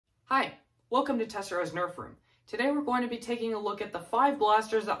Hi, welcome to Tessero's Nerf Room. Today we're going to be taking a look at the 5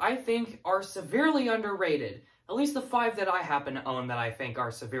 blasters that I think are severely underrated. At least the 5 that I happen to own that I think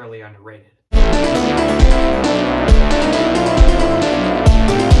are severely underrated.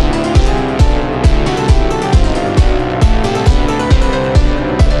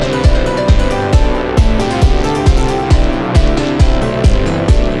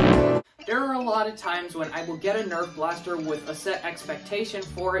 Times when I will get a Nerf blaster with a set expectation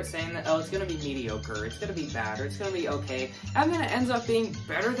for it, saying that, oh, it's going to be mediocre, it's going to be bad, or it's going to be okay, and then it ends up being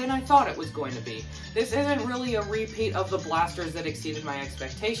better than I thought it was going to be. This isn't really a repeat of the blasters that exceeded my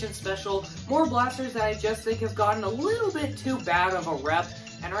expectations special, more blasters that I just think have gotten a little bit too bad of a rep,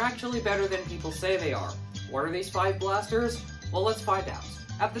 and are actually better than people say they are. What are these 5 blasters? Well, let's find out.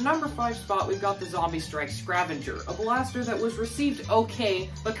 At the number 5 spot, we've got the Zombie Strike Scavenger, a blaster that was received okay,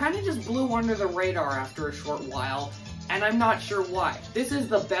 but kind of just blew under the radar after a short while, and I'm not sure why. This is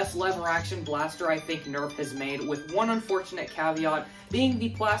the best lever action blaster I think Nerf has made, with one unfortunate caveat being the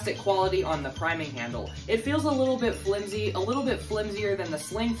plastic quality on the priming handle. It feels a little bit flimsy, a little bit flimsier than the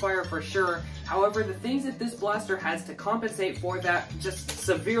Sling Fire for sure. However, the things that this blaster has to compensate for that just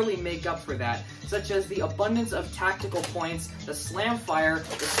severely make up for that, such as the abundance of tactical points, the Slam Fire,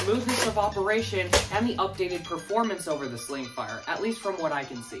 the smoothness of operation, and the updated performance over the Sling Fire, at least from what I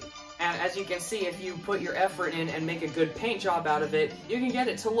can see. And as you can see, if you put your effort in and make a good paint job out of it, you can get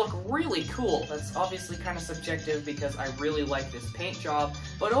it to look really cool. That's obviously kind of subjective because I really like this paint job,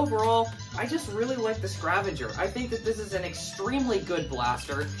 but overall, I just really like the Scavenger. I think that this is an extremely good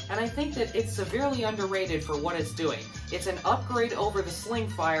blaster, and I think that it's severely underrated for what it's doing. It's an upgrade over the Sling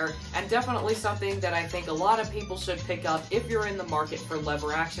Fire, and definitely something that I think a lot of people should pick up if you're in the market for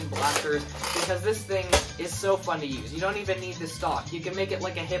lever action blasters, because this thing is so fun to use. You don't even need the stock. You can make it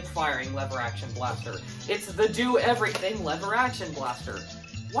like a hip firing lever action blaster. It's the do-everything lever action blaster.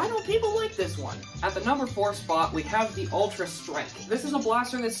 Why don't people like this one? At the number 4 spot, we have the Ultra Strike. This is a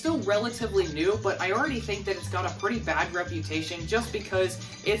blaster that's still relatively new, but I already think that it's got a pretty bad reputation just because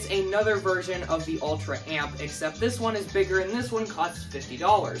it's another version of the Ultra Amp, except this one is bigger and this one costs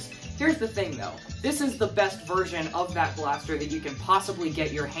 $50. Here's the thing though, this is the best version of that blaster that you can possibly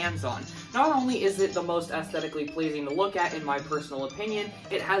get your hands on. Not only is it the most aesthetically pleasing to look at in my personal opinion,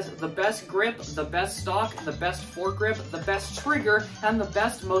 it has the best grip, the best stock, the best foregrip, the best trigger, and the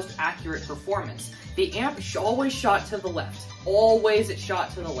best, most accurate performance. The amp always shot to the left. Always it shot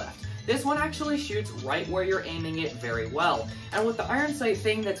to the left. This one actually shoots right where you're aiming it very well. And with the iron sight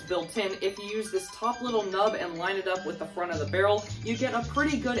thing that's built in, if you use this top little nub and line it up with the front of the barrel, you get a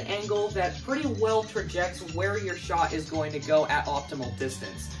pretty good angle that pretty well trajects where your shot is going to go at optimal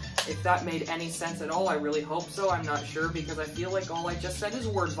distance. If that made any sense at all, I really hope so. I'm not sure because I feel like all I just said is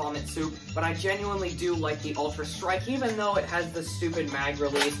word vomit soup, but I genuinely do like the Ultra Strike. Even though it has the stupid mag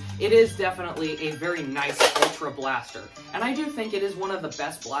release, it is definitely a very nice Ultra blaster. And I do think it is one of the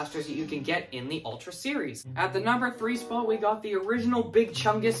best blasters that you can get in the Ultra series. At the number 3 spot, we got the original Big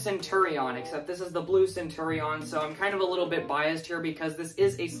Chungus Centurion, except this is the blue Centurion, so I'm kind of a little bit biased here because this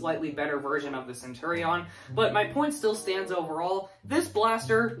is a slightly better version of the Centurion, but my point still stands overall. This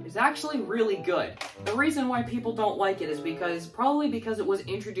blaster is actually really good. The reason why people don't like it is probably because it was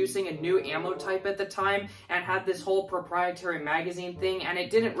introducing a new ammo type at the time and had this whole proprietary magazine thing, and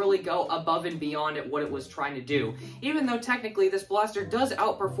it didn't really go above and beyond at what it was trying to do. Even though technically this blaster does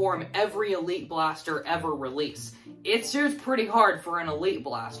outperform every Elite blaster ever released. It shoots pretty hard for an Elite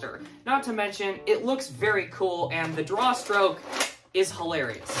blaster. Not to mention, it looks very cool and the draw stroke is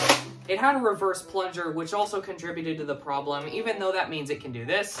hilarious. It had a reverse plunger, which also contributed to the problem, even though that means it can do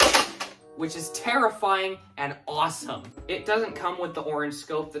this, which is terrifying and awesome. It doesn't come with the orange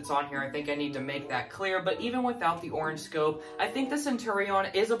scope that's on here. I think I need to make that clear, but even without the orange scope, I think the Centurion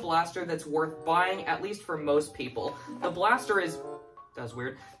is a blaster that's worth buying, at least for most people. The blaster is... That's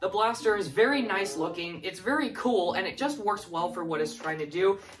weird. The blaster is very nice looking, it's very cool, and it just works well for what it's trying to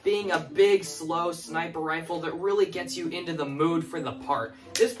do, being a big, slow sniper rifle that really gets you into the mood for the part.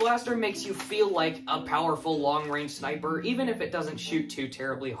 This blaster makes you feel like a powerful long-range sniper, even if it doesn't shoot too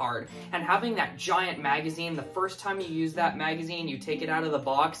terribly hard. And having that giant magazine, the first time you use that magazine, you take it out of the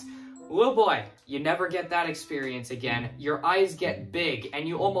box, oh boy, you never get that experience again. Your eyes get big, and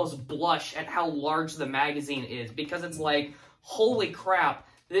you almost blush at how large the magazine is, because it's like, holy crap,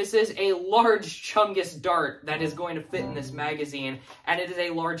 this is a large Chungus dart that is going to fit in this magazine, and it is a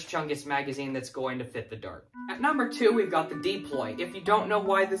large Chungus magazine that's going to fit the dart. At number 2, we've got the Deploy. If you don't know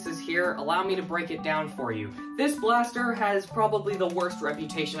why this is here, allow me to break it down for you. This blaster has probably the worst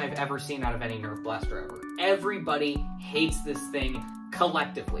reputation I've ever seen out of any Nerf blaster ever. Everybody hates this thing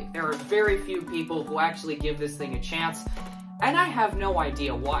collectively. There are very few people who actually give this thing a chance. And I have no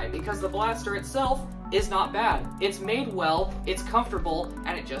idea why, because the blaster itself is not bad. It's made well, it's comfortable,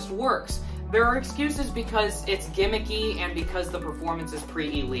 and it just works. There are excuses because it's gimmicky and because the performance is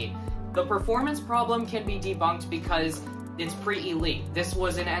pre-elite. The performance problem can be debunked because it's pre-elite. This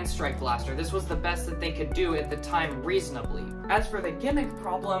was an end strike blaster. This was the best that they could do at the time reasonably. As for the gimmick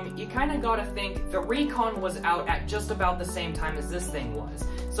problem, you kinda gotta think the Recon was out at just about the same time as this thing was.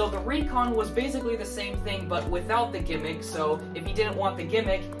 So the Recon was basically the same thing but without the gimmick, so if you didn't want the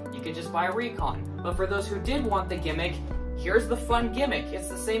gimmick, you could just buy a Recon. But for those who did want the gimmick, here's the fun gimmick. It's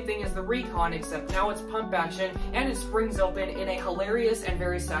the same thing as the Recon, except now it's pump action and it springs open in a hilarious and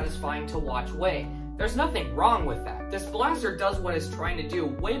very satisfying to watch way. There's nothing wrong with that. This blaster does what it's trying to do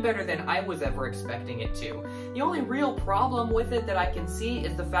way better than I was ever expecting it to. The only real problem with it that I can see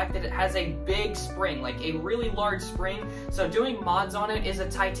is the fact that it has a big spring, like a really large spring, so doing mods on it is a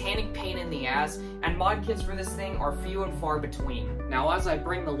titanic pain in the ass, and mod kits for this thing are few and far between. Now as I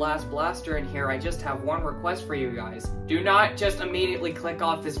bring the last blaster in here, I just have one request for you guys. Do not just immediately click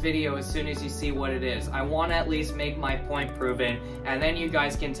off this video as soon as you see what it is. I want to at least make my point proven, and then you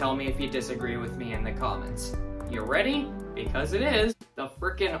guys can tell me if you disagree with me in the comments. You ready? Because it is the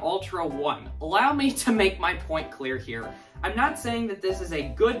frickin' Ultra 1. Allow me to make my point clear here. I'm not saying that this is a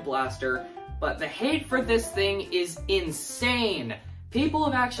good blaster, but the hate for this thing is insane. People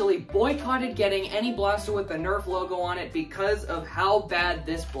have actually boycotted getting any blaster with the Nerf logo on it because of how bad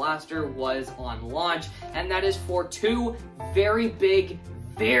this blaster was on launch, and that is for two very big,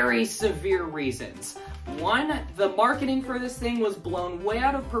 very severe reasons. One, the marketing for this thing was blown way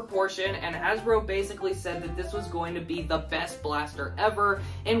out of proportion, and Hasbro basically said that this was going to be the best blaster ever,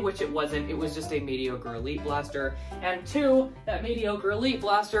 in which it wasn't. It was just a mediocre elite blaster. And two, that mediocre elite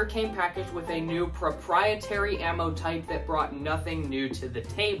blaster came packaged with a new proprietary ammo type that brought nothing new to the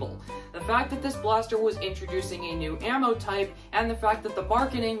table. The fact that this blaster was introducing a new ammo type, and the fact that the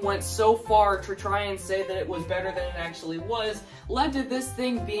marketing went so far to try and say that it was better than it actually was, led to this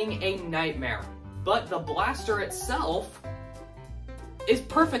thing being a nightmare. But the blaster itself is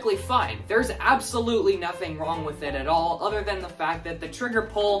perfectly fine. There's absolutely nothing wrong with it at all, other than the fact that the trigger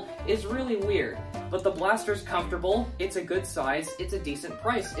pull is really weird. But the blaster's comfortable, it's a good size, it's a decent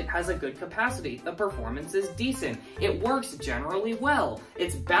price, it has a good capacity, the performance is decent, it works generally well,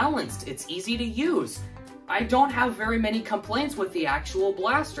 it's balanced, it's easy to use. I don't have very many complaints with the actual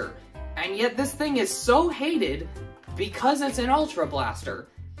blaster, and yet this thing is so hated because it's an Ultra Blaster.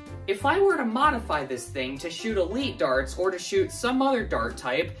 If I were to modify this thing to shoot elite darts or to shoot some other dart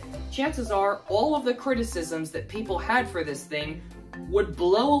type, chances are all of the criticisms that people had for this thing would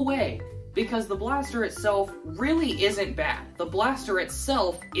blow away, because the blaster itself really isn't bad. The blaster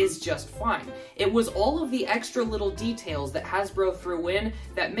itself is just fine. It was all of the extra little details that Hasbro threw in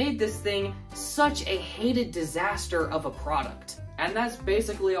that made this thing such a hated disaster of a product. And that's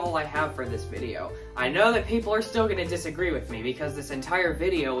basically all I have for this video. I know that people are still going to disagree with me because this entire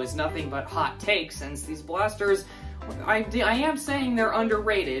video is nothing but hot takes, since these blasters, I am saying they're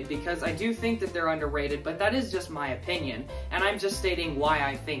underrated because I do think that they're underrated, but that is just my opinion, and I'm just stating why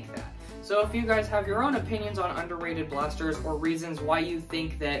I think that. So if you guys have your own opinions on underrated blasters or reasons why you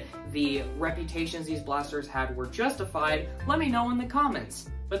think that the reputations these blasters had were justified, let me know in the comments.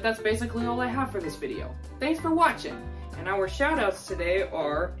 But that's basically all I have for this video. Thanks for watching! And our shoutouts today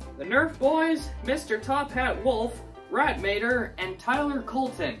are the Nerf Boys, Mr. Top Hat Wolf, Ratmater, and Tyler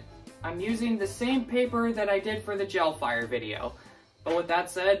Colton. I'm using the same paper that I did for the Gelfire video. But with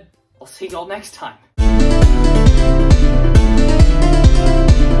that said, I'll see y'all next time.